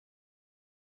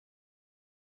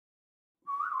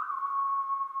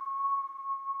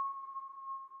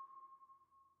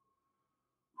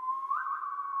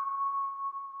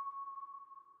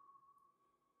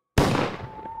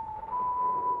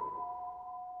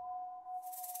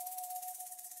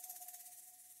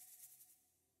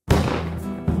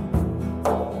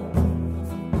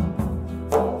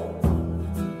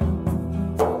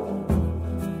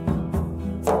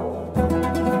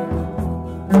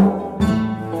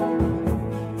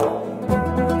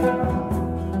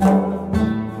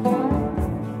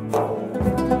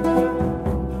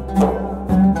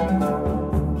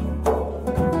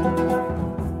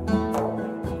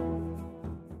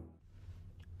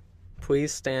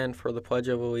Please stand for the Pledge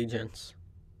of Allegiance.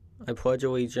 I pledge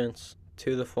allegiance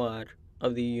to the flag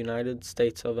of the United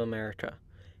States of America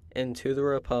and to the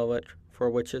republic for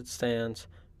which it stands,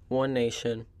 one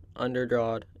nation, under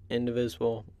God,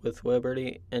 indivisible, with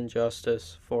liberty and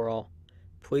justice for all.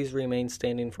 Please remain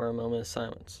standing for a moment of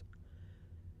silence.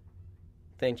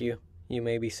 Thank you. You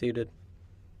may be seated.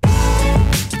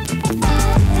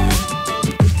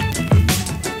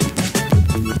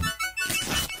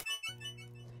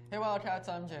 Hey Wildcats,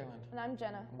 I'm Jalen. And I'm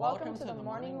Jenna. Welcome to the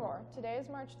Morning Roar. Today is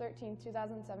March 13,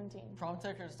 2017. Prom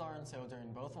tickets are on sale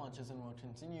during both lunches and will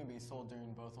continue to be sold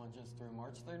during both lunches through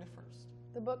March 31st.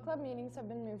 The book club meetings have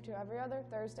been moved to every other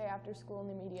Thursday after school in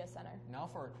the Media Center. Now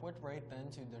for a quick break,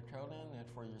 then to Dakota and Nick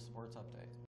for your sports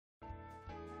update.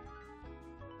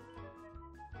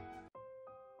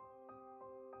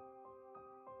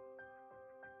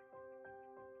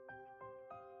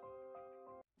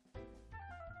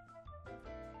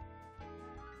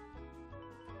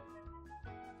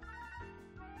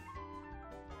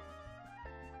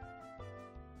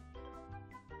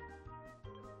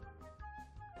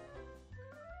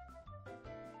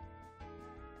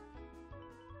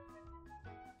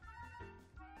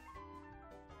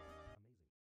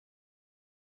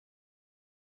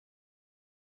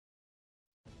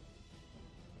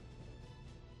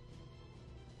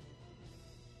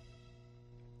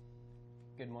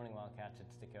 Good morning, Wildcats.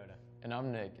 It's Dakota. And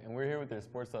I'm Nick, and we're here with your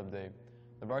sports update.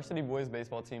 The varsity boys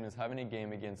baseball team is having a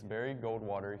game against Barry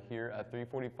Goldwater here at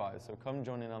 3:45, so come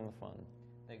join in on the fun.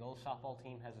 The girls softball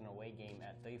team has an away game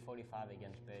at 3:45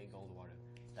 against Barry Goldwater.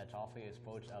 That's all for your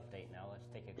sports update. Now let's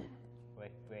take a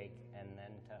quick break and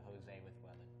then to Jose with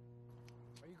weather.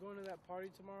 Are you going to that party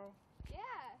tomorrow? Yeah,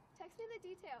 text me the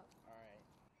details. All right.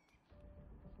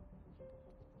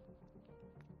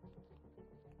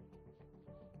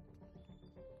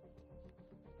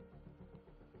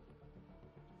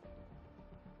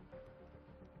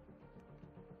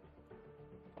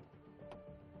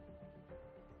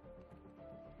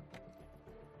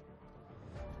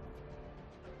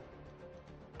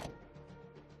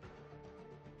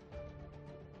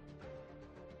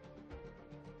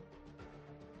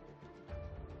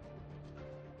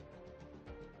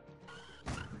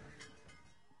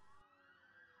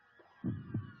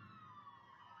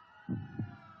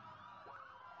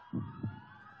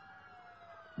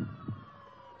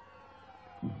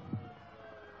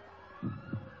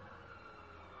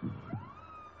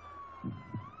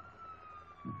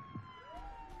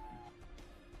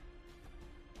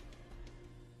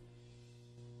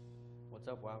 What's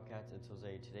up, Wildcats? It's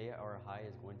Jose. Today our high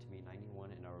is going to be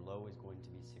 91 and our low is going to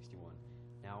be 61.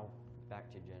 Now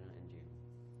back to Jenna and June.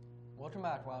 Welcome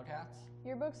back, Wildcats.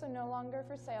 Your books are no longer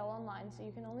for sale online, so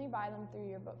you can only buy them through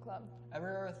your book club.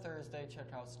 Every other Thursday, check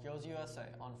out Skills USA.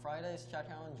 On Fridays, check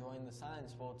out and join the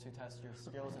Science Bowl to test your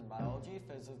skills in biology,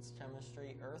 physics,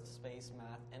 chemistry, earth, space,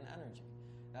 math, and energy.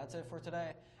 That's it for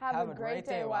today. Have a great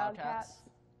day, Wildcats.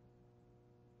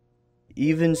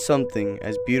 Even something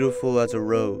as beautiful as a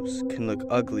rose can look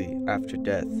ugly after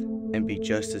death and be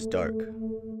just as dark.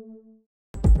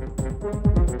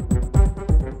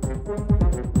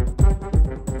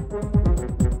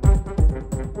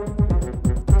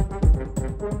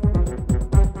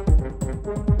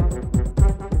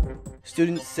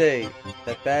 Students say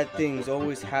that bad things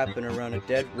always happen around a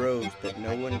dead rose that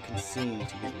no one can seem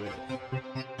to get rid of.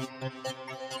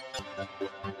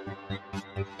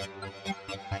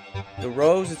 The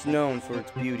rose is known for its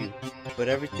beauty, but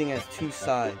everything has two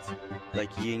sides,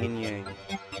 like yin and yang.